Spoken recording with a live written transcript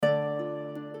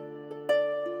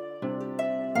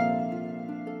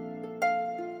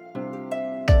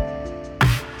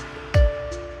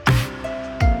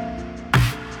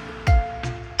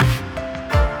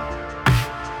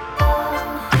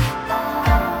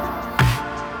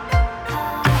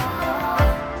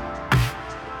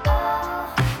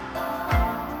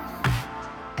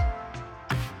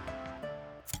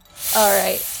All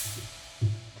right.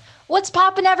 What's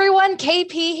poppin', everyone?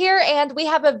 KP here, and we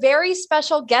have a very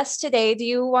special guest today. Do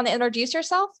you want to introduce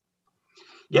yourself?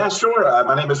 Yeah, sure.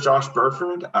 My name is Josh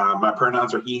Burford. My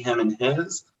pronouns are he, him, and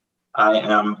his. I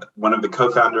am one of the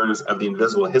co-founders of the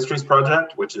Invisible Histories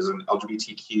Project, which is an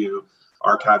LGBTQ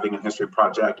archiving and history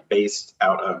project based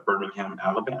out of Birmingham,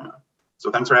 Alabama.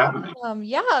 So thanks for having me.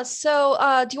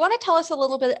 So do you want to tell us a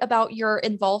little bit about your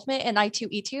involvement in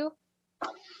I2E2?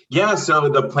 Yeah, so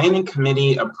the planning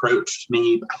committee approached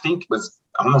me, I think it was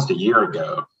almost a year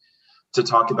ago, to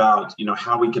talk about,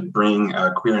 how we could bring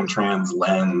a queer and trans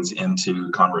lens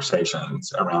into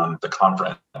conversations around the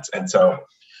conference. And so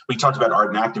we talked about art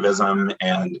and activism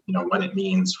and, what it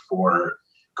means for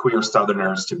queer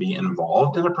Southerners to be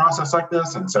involved in a process like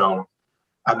this. And so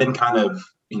I've been kind of,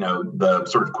 the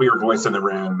sort of queer voice in the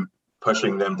room,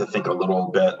 pushing them to think a little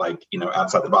bit like,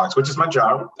 outside the box, which is my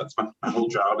job. That's my whole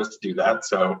job, is to do that.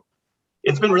 So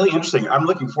it's been really interesting. I'm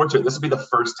looking forward to it. This will be the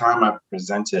first time I've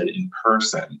presented in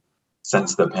person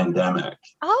since the pandemic.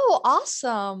 Oh,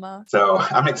 awesome. So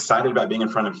I'm excited about being in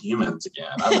front of humans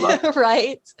again. I love it.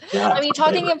 Right. Yeah, I mean,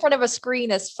 talking in front of a screen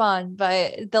is fun,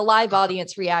 but the live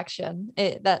audience reaction,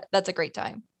 that's a great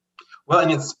time. Well,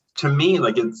 and it's, to me,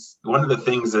 like, it's one of the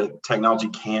things that technology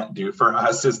can't do for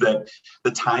us is that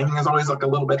the timing is always like a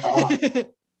little bit off,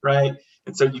 right?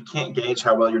 And so you can't gauge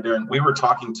how well you're doing. We were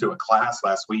talking to a class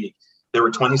last week. There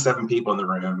were 27 people in the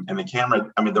room, and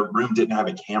the room didn't have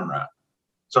a camera.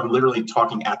 So I'm literally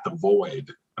talking at the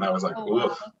void. And I was like,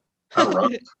 oof, kind of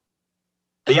rough.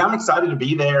 But yeah, I'm excited to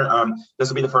be there. This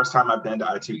will be the first time I've been to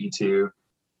I2E2.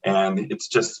 And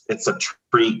it's a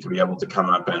treat to be able to come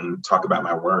up and talk about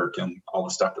my work and all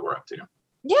the stuff that we're up to.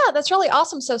 Yeah, that's really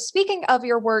awesome. So speaking of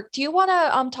your work, do you want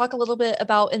to talk a little bit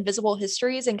about Invisible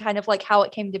Histories and kind of like how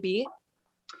it came to be?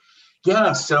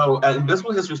 Yeah, so at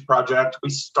Invisible Histories Project, we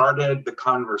started the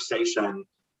conversation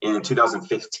in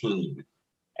 2015.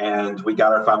 And we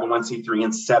got our 501c3 in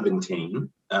 2017,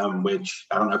 which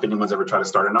I don't know if anyone's ever tried to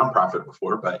start a nonprofit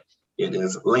before, but it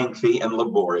is lengthy and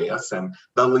laborious and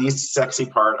the least sexy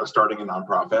part of starting a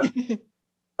nonprofit.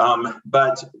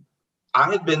 But I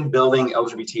had been building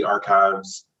LGBT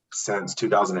archives since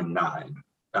 2009.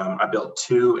 I built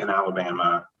two in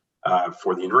Alabama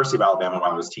for the University of Alabama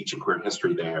while I was teaching queer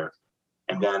history there.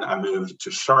 And then I moved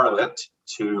to Charlotte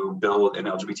to build an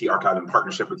LGBT archive in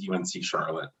partnership with UNC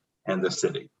Charlotte and the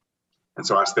city. And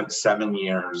so I spent 7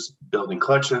 years building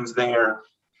collections there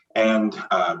and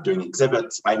doing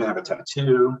exhibits. I even have a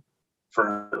tattoo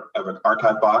of an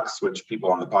archive box, which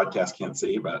people on the podcast can't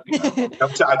see, but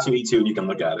up to I2E2 and you can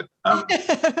look at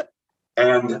it.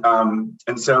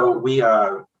 And so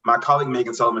my colleague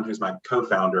Megan Sullivan, who's my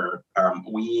co-founder,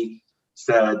 we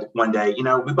said one day,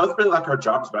 we both really like our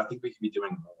jobs, but I think we could be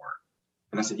doing more.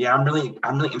 And I said, yeah, I'm really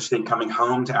interested in coming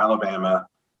home to Alabama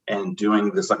and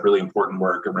doing this like really important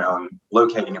work around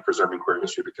locating and preserving queer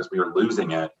history, because we are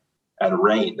losing it at a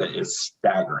rate that is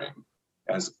staggering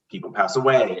as people pass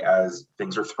away, as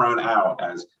things are thrown out,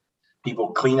 as people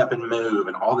clean up and move,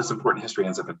 and all this important history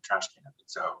ends up in the trash can.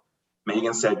 So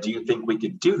Megan said, do you think we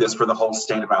could do this for the whole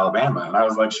state of Alabama? And I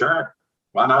was like, sure,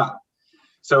 why not?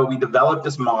 So we developed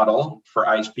this model for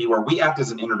IHP where we act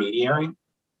as an intermediary.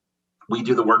 We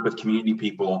do the work with community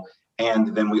people,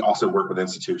 and then we also work with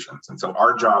institutions. And so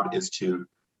our job is to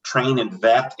train and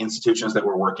vet institutions that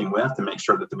we're working with to make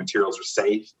sure that the materials are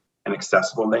safe and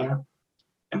accessible there.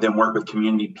 And then work with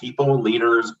community people,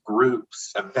 leaders,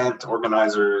 groups, event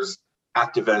organizers,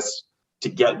 activists to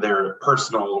get their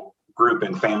personal, group,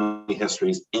 and family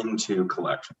histories into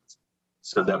collections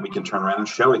so that we can turn around and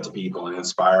show it to people and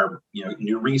inspire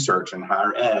new research and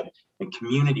higher ed and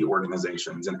community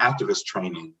organizations and activist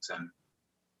trainings. And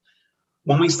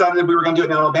when we decided we were going to do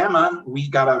it in Alabama, we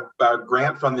got a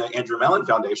grant from the Andrew Mellon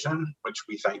Foundation, which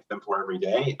we thank them for every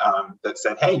day, that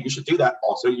said, hey, you should do that.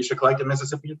 Also, you should collect in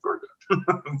Mississippi and Georgia.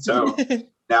 So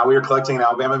now we are collecting in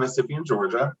Alabama, Mississippi, and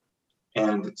Georgia.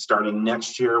 And starting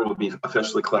next year, we'll be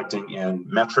officially collecting in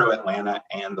Metro Atlanta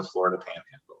and the Florida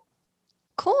Panhandle.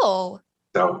 Cool.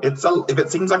 So if it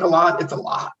seems like a lot, it's a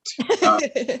lot.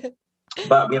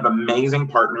 But we have amazing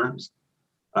partners.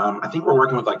 I think we're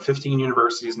working with like 15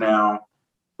 universities now.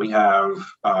 We have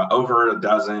over a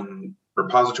dozen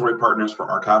repository partners for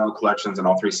archival collections in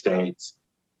all 3 states.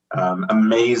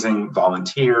 Amazing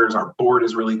volunteers. Our board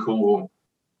is really cool.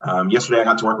 Yesterday, I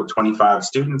got to work with 25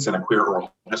 students in a queer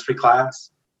oral history class,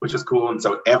 which is cool. And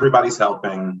so everybody's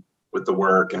helping with the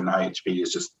work, and IHP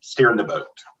is just steering the boat.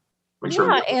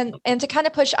 And to kind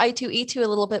of push I2E2 a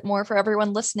little bit more for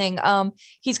everyone listening, aren't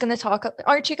you going to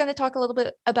talk a little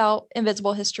bit about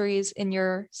Invisible Histories in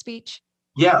your speech?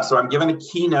 Yeah, so I'm giving a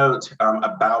keynote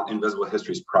about Invisible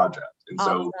Histories Project. And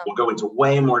Awesome. so we'll go into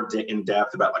way more in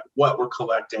depth about like what we're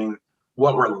collecting,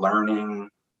 what we're learning,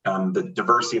 the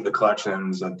diversity of the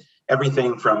collections, and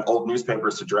everything from old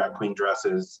newspapers to drag queen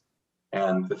dresses,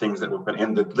 and the things that we're putting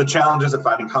in, the challenges of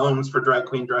finding homes for drag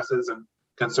queen dresses in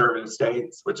conservative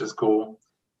states, which is cool.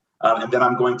 And then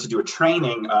I'm going to do a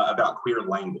training about queer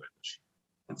language.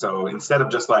 And so instead of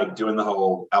just like doing the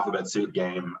whole alphabet soup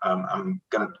game, I'm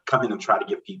going to come in and try to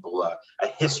give people a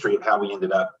history of how we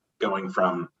ended up going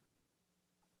from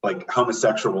like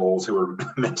homosexuals who are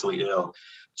mentally ill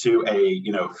to a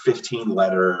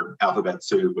 15-letter alphabet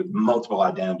soup with multiple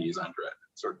identities under it.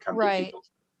 Sort of come to people's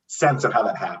sense of how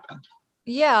that happened.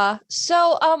 Yeah.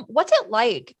 So what's it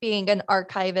like being an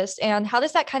archivist, and how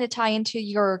does that kind of tie into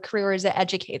your career as an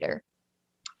educator?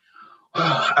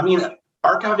 I mean,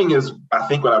 archiving is, I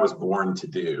think, what I was born to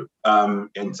do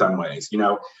in some ways.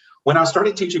 When I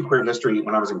started teaching queer history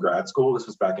when I was in grad school, this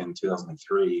was back in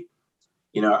 2003,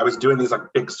 I was doing these like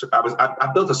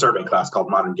I built a survey class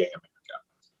called Modern Gay America.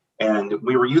 And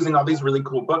we were using all these really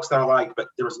cool books that I liked, but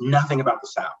there was nothing about the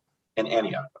South in any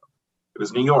of them. It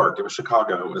was New York, it was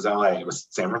Chicago, it was LA, it was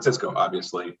San Francisco,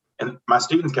 obviously. And my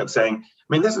students kept saying, I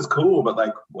mean, this is cool, but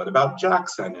like, what about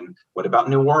Jackson? And what about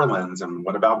New Orleans? And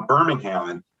what about Birmingham?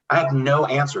 And I had no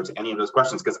answer to any of those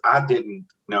questions because I didn't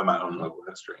know my own local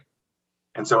history.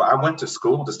 And so I went to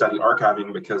school to study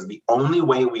archiving because the only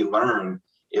way we learn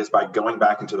is by going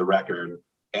back into the record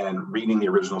and reading the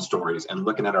original stories and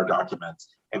looking at our documents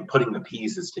and putting the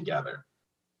pieces together.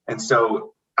 And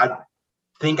so I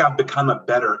think I've become a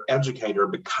better educator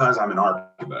because I'm an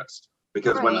archivist.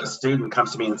 Because when a student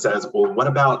comes to me and says, well, what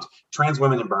about trans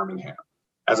women in Birmingham?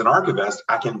 As an archivist,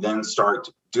 I can then start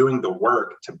doing the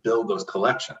work to build those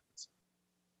collections.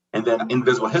 And then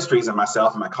Invisible Histories and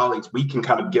myself and my colleagues, we can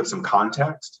kind of give some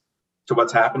context to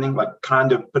what's happening, like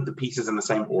kind of put the pieces in the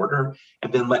same order,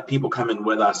 and then let people come in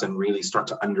with us and really start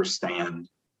to understand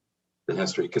the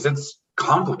history, because it's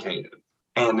complicated.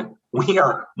 And we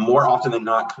are more often than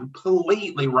not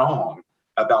completely wrong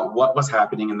about what was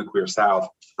happening in the queer South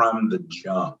from the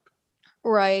jump.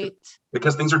 Right.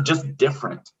 Because things are just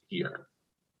different here.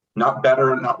 Not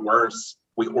better, not worse.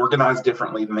 We organize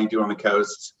differently than they do on the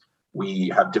coasts. We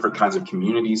have different kinds of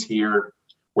communities here.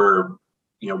 We're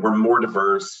more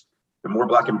diverse. There are more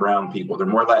Black and brown people. There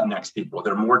are more Latinx people.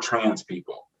 There are more trans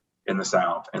people in the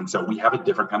South. And so we have a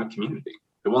different kind of community.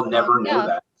 And we'll never know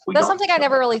that. That's something I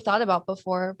never really thought about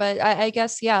before, but I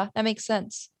guess, yeah, that makes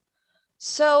sense.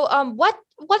 So what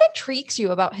intrigues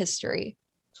you about history?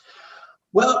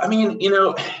 Well, I mean,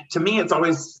 to me, it's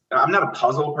always, I'm not a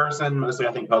puzzle person. Mostly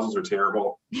I think puzzles are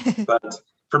terrible. But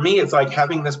for me, it's like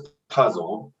having this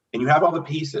puzzle and you have all the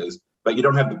pieces, but you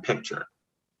don't have the picture.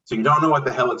 So you don't know what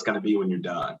the hell it's going to be when you're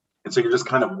done. And so you're just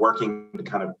kind of working to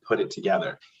kind of put it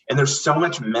together. And there's so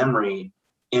much memory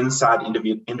inside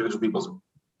individual people's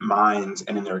minds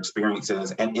and in their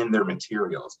experiences and in their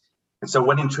materials. And so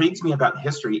what intrigues me about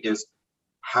history is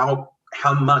how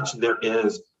much there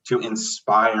is to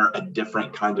inspire a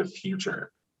different kind of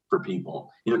future for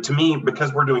people. To me,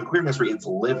 because we're doing queer history, it's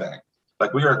living.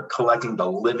 Like we are collecting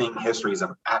the living histories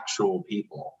of actual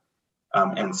people.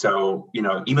 And so,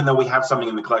 even though we have something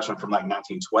in the collection from like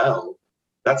 1912,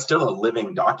 that's still a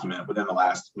living document within the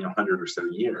last 100 or so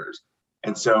years.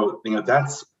 And so,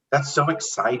 that's so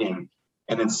exciting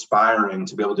and inspiring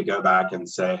to be able to go back and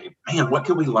say, man, what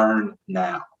can we learn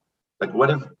now? Like,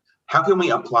 how can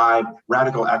we apply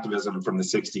radical activism from the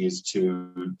 60s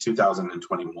to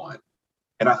 2021?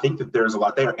 And I think that there's a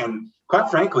lot there. And quite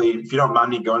frankly, if you don't mind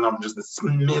me going on just this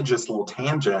smidgest little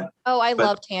tangent. Oh, I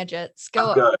love tangents.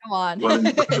 Come on. Well,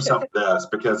 then put yourself to this,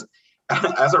 because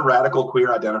as a radical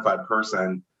queer identified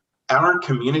person, our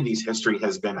community's history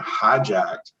has been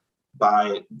hijacked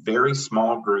by very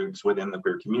small groups within the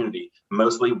queer community,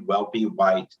 mostly wealthy,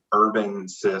 white, urban,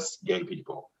 cis, gay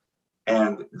people.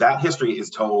 And that history is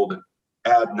told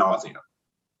ad nauseum.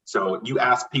 So you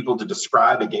ask people to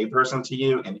describe a gay person to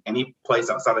you in any place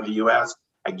outside of the US,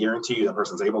 I guarantee you that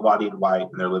person's able-bodied, white,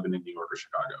 and they're living in New York or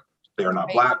Chicago. They are not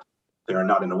Black, they are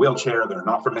not in a wheelchair, they're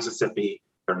not from Mississippi,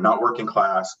 they're not working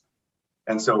class.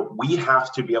 And so we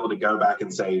have to be able to go back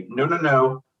and say,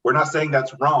 no, we're not saying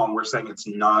that's wrong, we're saying it's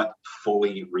not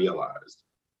fully realized.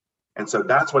 And so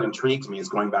that's what intrigues me, is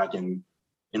going back and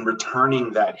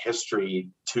returning that history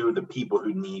to the people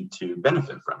who need to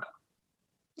benefit from it.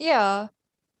 Yeah.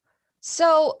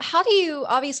 So how do you,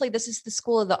 obviously this is the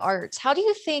School of the Arts, how do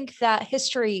you think that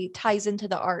history ties into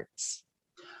the arts?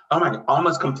 Oh my God,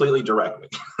 almost completely directly.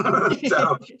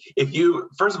 So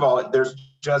first of all, there's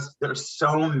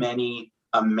so many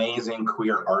amazing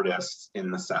queer artists in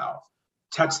the South.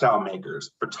 textile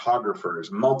makers, photographers,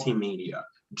 multimedia,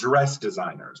 dress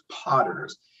designers,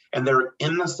 potters, and they're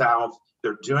in the South,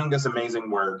 they're doing this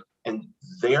amazing work, and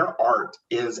their art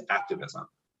is activism.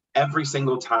 Every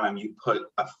single time you put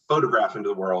a photograph into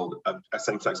the world of a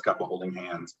same-sex couple holding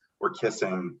hands or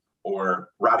kissing or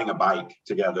riding a bike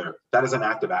together, that is an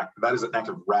act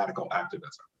of radical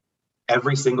activism.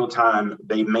 Every single time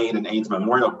they made an AIDS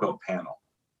memorial quilt panel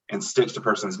and stitched a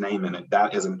person's name in it,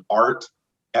 that is an art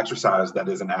exercise that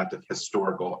is an act of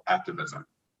historical activism.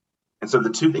 And so the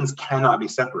two things cannot be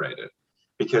separated,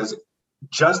 because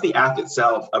just the act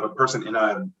itself of a person in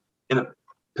a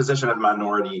position of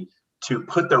minority to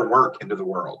put their work into the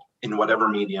world in whatever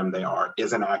medium they are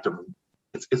is an act of,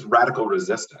 it's radical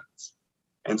resistance.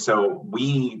 And so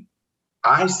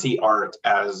I see art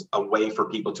as a way for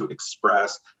people to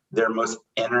express their most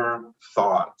inner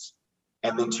thoughts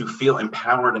and then to feel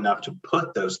empowered enough to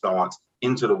put those thoughts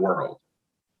into the world.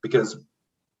 Because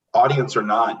audience or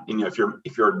not, if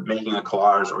you're making a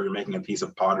collage or you're making a piece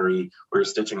of pottery or you're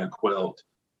stitching a quilt,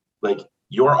 like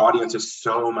your audience is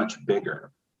so much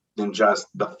bigger than just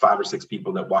the 5 or 6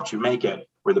 people that watch you make it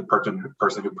or the person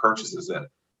who purchases it.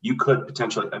 You could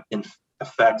potentially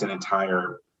affect an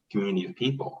entire community of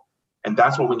people. And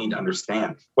that's what we need to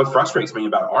understand. What frustrates me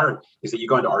about art is that you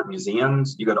go into art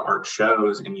museums, you go to art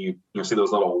shows, and you see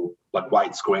those little like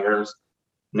white squares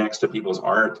next to people's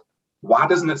art. Why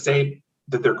doesn't it say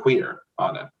that they're queer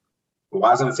on it? Why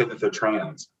doesn't it say that they're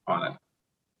trans on it?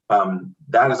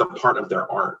 That is a part of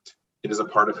their art. It is a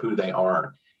part of who they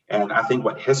are. And I think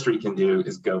what history can do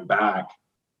is go back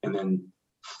and then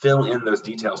fill in those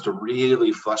details to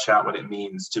really flesh out what it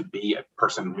means to be a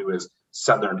person who is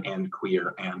Southern and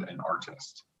queer and an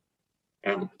artist.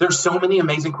 And there's so many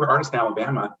amazing queer artists in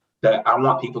Alabama that I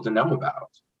want people to know about.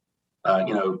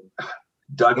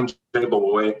 Doug and Jay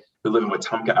Beloy, who live in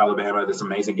Wetumpka, Alabama, this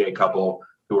amazing gay couple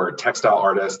who are textile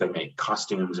artists. They make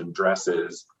costumes and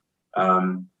dresses.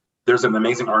 There's an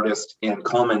amazing artist in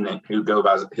Coleman who go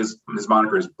by his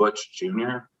moniker is Butch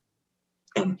Jr.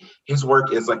 And his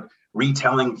work is like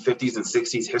retelling 50s and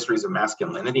 60s histories of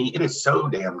masculinity. It is so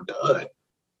damn good.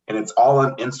 And it's all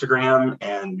on Instagram,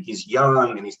 and he's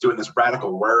young and he's doing this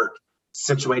radical work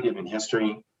situated in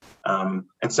history. And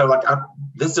so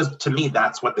this is, to me,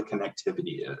 that's what the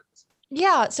connectivity is.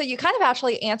 Yeah. So you kind of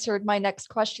actually answered my next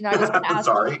question. I was going to ask.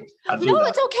 Sorry. No,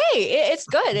 it's okay. It's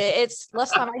good. It's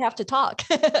less time I have to talk.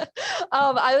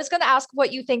 I was going to ask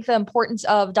what you think the importance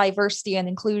of diversity and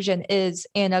inclusion is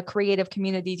in a creative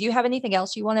community. Do you have anything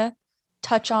else you want to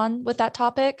touch on with that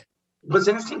topic? What's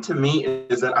interesting to me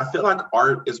is that I feel like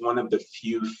art is one of the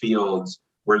few fields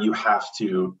where you have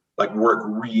to work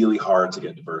really hard to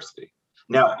get diversity.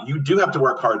 Now, you do have to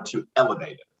work hard to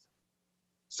elevate it.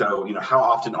 So, how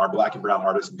often are Black and brown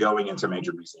artists going into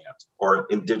major museums, or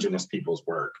Indigenous people's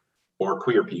work, or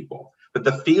queer people? But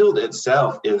the field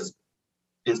itself is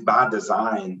by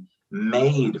design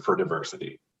made for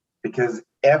diversity, because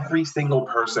every single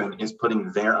person is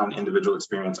putting their own individual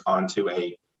experience onto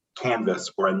a canvas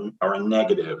or a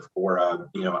negative or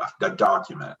a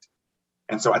document.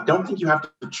 And so I don't think you have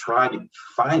to try to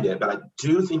find it, but I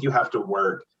do think you have to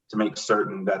work to make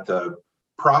certain that the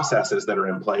processes that are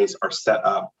in place are set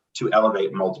up to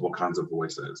elevate multiple kinds of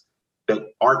voices. That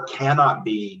art cannot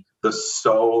be the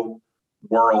sole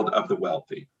world of the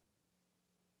wealthy.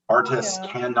 Artists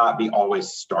cannot be always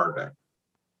starving.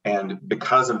 And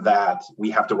because of that, we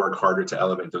have to work harder to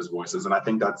elevate those voices. And I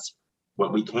think that's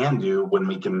what we can do when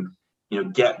we can,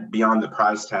 get beyond the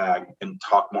price tag and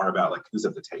talk more about who's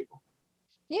at the table.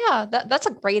 Yeah, that's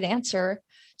a great answer.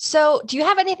 So do you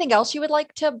have anything else you would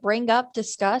like to bring up,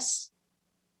 discuss?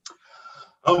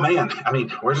 Oh man,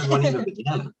 where does one even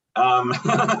begin?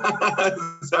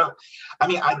 So,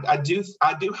 I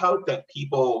do hope that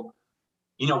people,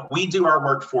 we do our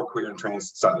work for queer and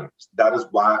trans Southerners. That is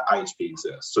why I2E2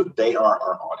 exists. So they are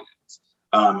our audience.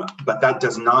 But that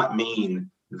does not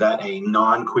mean that a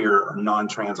non-queer or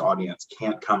non-trans audience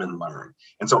can't come and learn.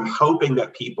 And so I'm hoping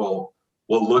that people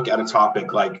will look at a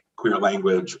topic like queer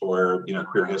language or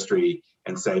queer history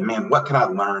and say, man, what can I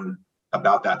learn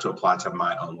about that to apply to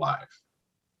my own life?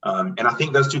 And I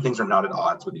think those two things are not at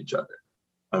odds with each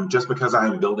other. Just because I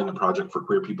am building a project for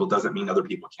queer people doesn't mean other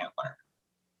people can't learn.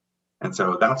 And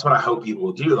so that's what I hope people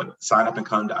will do, sign up and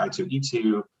come to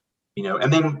I2E2,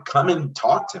 and then come and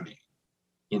talk to me.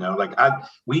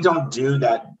 We don't do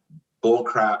that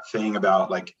bullcrap thing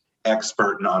about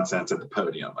expert nonsense at the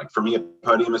podium. For me, a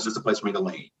podium is just a place for me to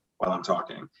lean while I'm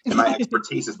talking. And my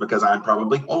expertise is because I'm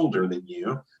probably older than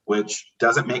you, which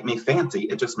doesn't make me fancy.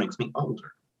 It just makes me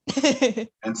older.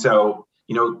 And so,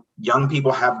 young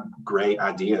people have great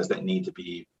ideas that need to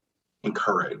be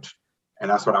encouraged. And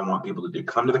that's what I want people to do.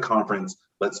 Come to the conference,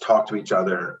 let's talk to each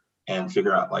other and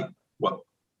figure out like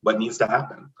what needs to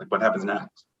happen, like what happens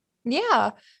next.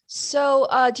 Yeah. So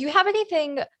do you have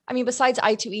anything, I mean, besides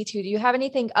I2E2, do you have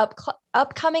anything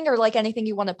upcoming or like anything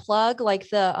you want to plug, like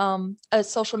the a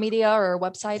social media or a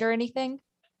website or anything?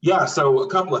 Yeah, so a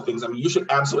couple of things. I mean, you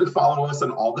should absolutely follow us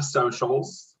on all the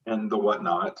socials and the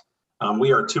whatnot.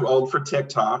 We are too old for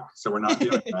TikTok, so we're not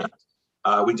doing that.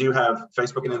 We do have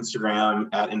Facebook and Instagram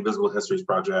at Invisible Histories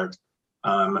Project.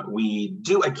 We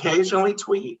do occasionally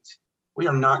tweet. We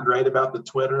are not great about the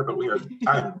Twitter, but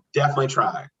I'm definitely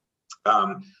trying.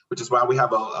 Which is why we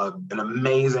have an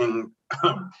amazing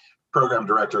program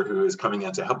director who is coming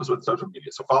in to help us with social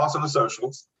media. So follow us on the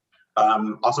socials.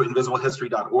 Also,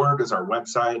 invisiblehistory.org is our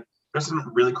website. There's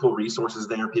some really cool resources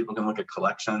there. People can look at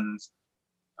collections.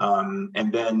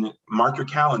 And then mark your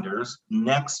calendars.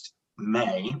 Next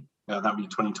May, that'll be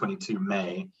 2022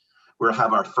 May, we'll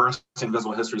have our first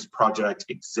Invisible Histories Project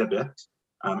exhibit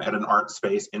at an art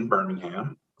space in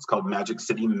Birmingham. It's called Magic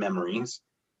City Memories.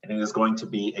 And it is going to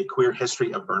be a queer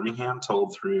history of Birmingham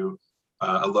told through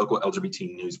a local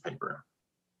LGBT newspaper.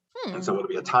 And so it'll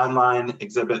be a timeline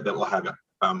exhibit that will have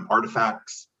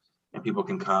artifacts, and people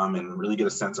can come and really get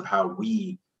a sense of how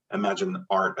we imagine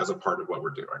art as a part of what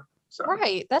we're doing. So,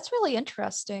 right. That's really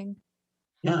interesting.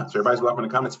 Yeah. So everybody's welcome to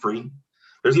come. It's free.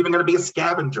 There's even going to be a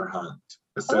scavenger hunt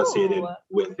associated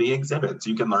with the exhibit. So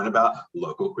you can learn about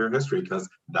local queer history because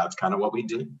that's kind of what we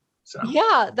do. So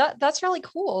yeah, that's really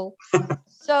cool.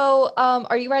 So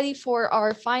are you ready for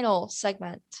our final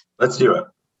segment? Let's do it.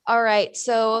 All right.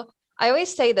 So I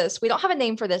always say this, we don't have a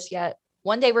name for this yet.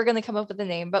 One day we're going to come up with a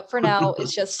name, but for now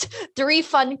it's just 3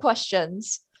 fun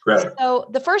questions. Right. So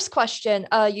the first question,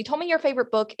 you told me your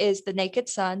favorite book is The Naked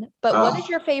Sun, but what is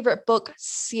your favorite book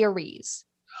series?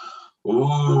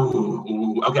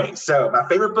 Ooh. Okay. So my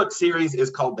favorite book series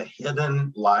is called the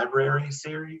Hidden Library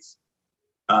series.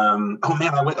 Oh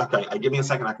man, give me a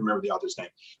second. I can remember the author's name.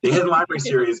 The Hidden Library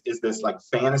series is this like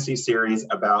fantasy series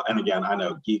about, and again, I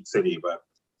know Geek City, but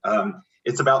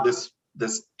it's about this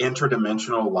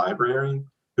interdimensional library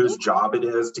whose job it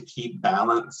is to keep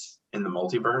balance in the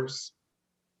multiverse.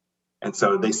 And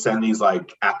so they send these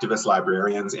like activist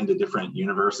librarians into different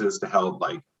universes to help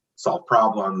like solve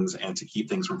problems and to keep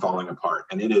things from falling apart.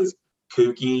 And it is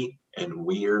kooky and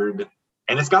weird.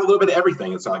 And it's got a little bit of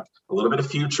everything. It's like a little bit of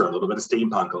future, a little bit of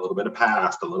steampunk, a little bit of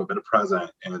past, a little bit of present.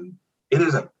 And it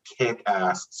is a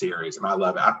kick-ass series. And I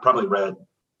love it. I've probably read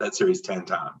that series 10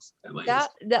 times at least.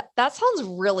 That sounds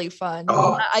really fun.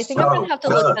 Oh, I think I'm going to have to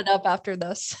look that up after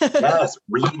this. Yes,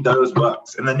 read those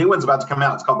books. And the new one's about to come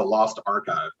out. It's called The Lost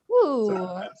Archive. Ooh. So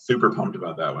I'm super pumped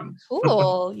about that one.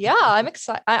 Cool. Yeah, I'm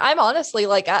excited. I'm honestly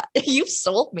like, you've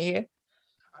sold me.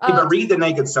 But read The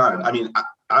Naked Sun. I mean,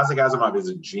 Isaac Asimov is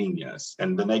a genius,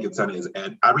 and The Naked Sun is,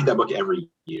 I read that book every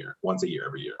year, once a year,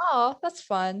 every year. Oh, that's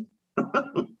fun.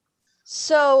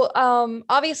 So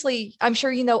obviously, I'm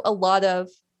sure you know a lot of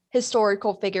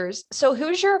historical figures. So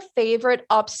who's your favorite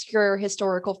obscure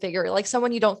historical figure? Like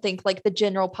someone you don't think like the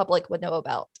general public would know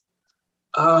about?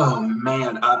 Oh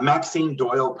man, Maxine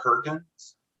Doyle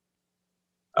Perkins.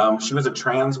 She was a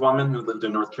trans woman who lived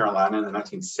in North Carolina in the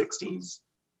 1960s.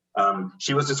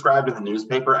 She was described in the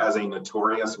newspaper as a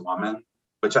notorious woman,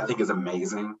 which I think is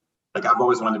amazing. Like I've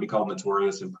always wanted to be called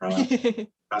notorious in print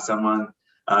by someone.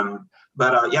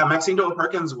 Yeah, Maxine Doyle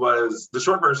Perkins was, the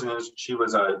short version is she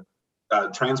was a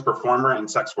trans performer and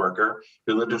sex worker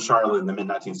who lived in Charlotte in the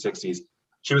mid-1960s.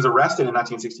 She was arrested in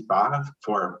 1965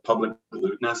 for public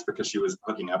lewdness because she was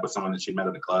hooking up with someone that she'd met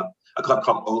at a club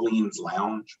called Olean's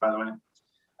Lounge, by the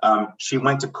way. She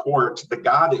went to court. The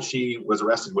guy that she was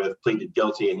arrested with pleaded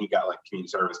guilty and he got like community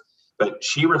service, but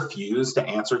she refused to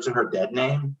answer to her dead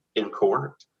name in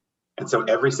court. And so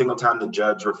every single time the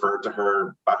judge referred to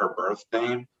her by her birth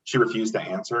name, she refused to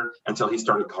answer until he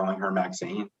started calling her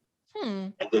Maxine.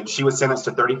 And then she was sentenced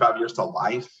to 35 years to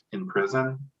life in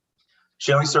prison.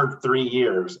 She only served 3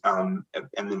 years, and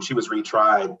then she was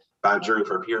retried by a jury of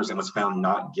her peers and was found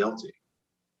not guilty.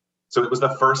 So it was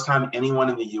the first time anyone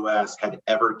in the US had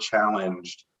ever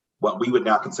challenged what we would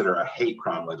now consider a hate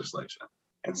crime legislation.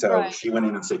 And so she went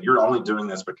in and said, you're only doing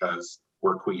this because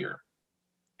we're queer.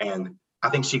 And I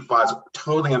think she flies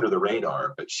totally under the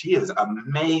radar, but she is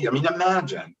amazing. I mean,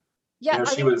 imagine. Yeah, you know,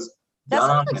 she was that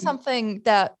sounds like something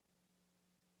that,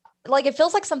 like, it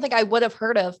feels like something I would have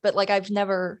heard of, but like I've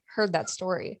never heard that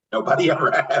story. Nobody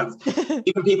ever has.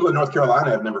 Even people in North Carolina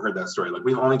have never heard that story. Like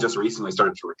we've only just recently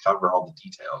started to recover all the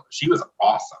details. She was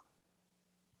awesome.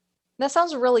 That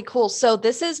sounds really cool. So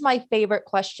this is my favorite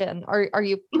question. Are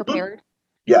you prepared?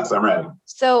 Yes, I'm ready.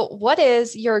 So what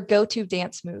is your go-to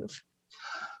dance move?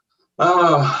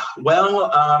 Oh,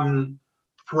 well,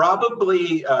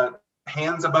 probably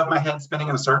hands above my head spinning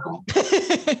in a circle.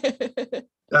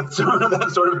 That's sort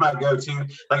of my go-to.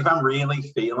 Like if I'm really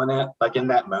feeling it, like in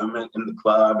that moment in the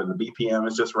club and the BPM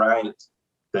is just right,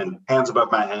 then hands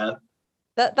above my head.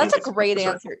 That's a great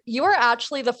answer. You are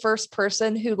actually the first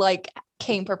person who like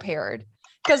came prepared,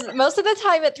 because most of the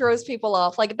time it throws people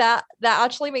off. Like that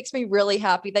actually makes me really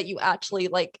happy that you actually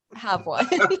like have one.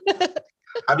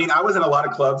 I mean, I was in a lot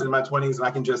of clubs in my 20s and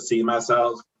I can just see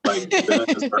myself like spinning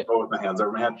in a circle with my hands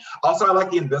over my head. Also, I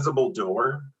like the invisible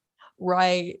door.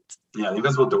 Right. Yeah, the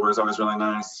invisible door is always really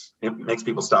nice. It makes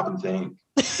people stop and think.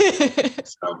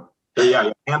 So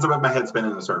yeah, hands above my head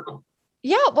spinning in a circle.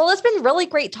 Yeah, well, it's been really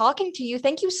great talking to you.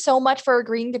 Thank you so much for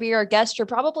agreeing to be our guest. You're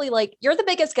probably like, you're the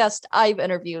biggest guest I've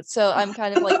interviewed. So I'm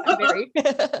kind of like, I'm very.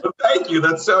 Well, thank you.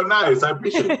 That's so nice. I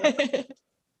appreciate it.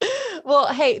 Well,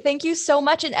 hey, thank you so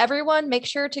much. And everyone, make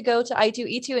sure to go to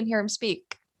I2E2 and hear him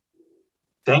speak.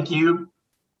 Thank you.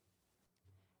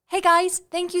 Hey guys,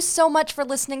 thank you so much for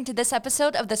listening to this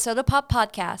episode of the Soda Pop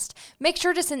Podcast. Make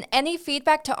sure to send any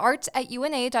feedback to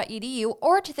arts@una.edu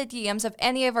or to the DMs of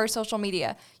any of our social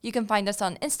media. You can find us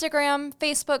on Instagram,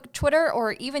 Facebook, Twitter,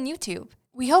 or even YouTube.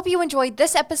 We hope you enjoyed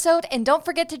this episode, and don't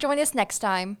forget to join us next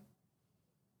time.